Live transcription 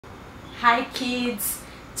Hi kids!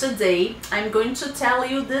 Today I'm going to tell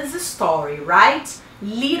you this story, right?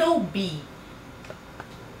 Little Bee.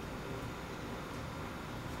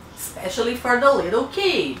 Especially for the little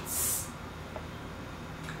kids.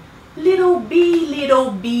 Little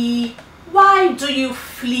bee, why do you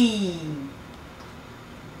flee?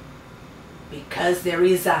 Because there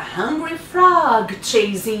is a hungry frog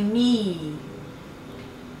chasing me.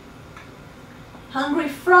 Hungry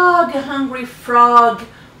frog,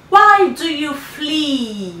 why do you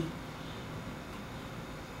flee?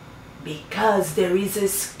 Because there is a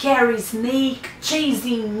scary snake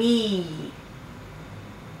chasing me.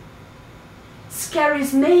 Scary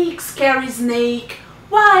snake,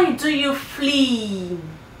 why do you flee?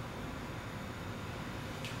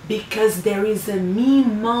 Because there is a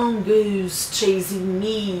mean mongoose chasing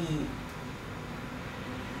me.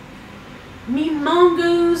 Mean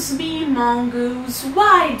mongoose,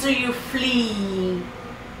 why do you flee?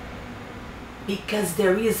 Because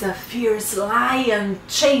there is a fierce lion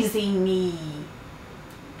chasing me.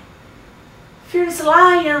 Fierce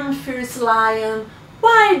lion,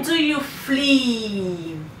 why do you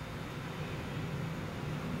flee?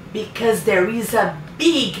 Because there is a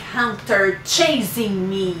big hunter chasing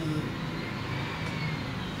me.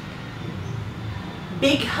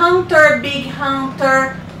 Big hunter,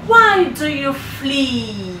 why do you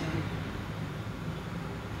flee?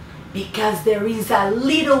 Because there is a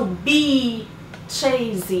little bee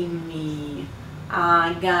chasing me.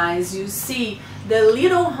 Guys, you see, the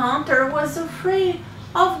little hunter was afraid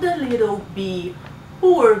of the little bee.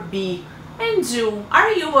 Poor bee. And you,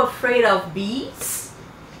 are you afraid of bees?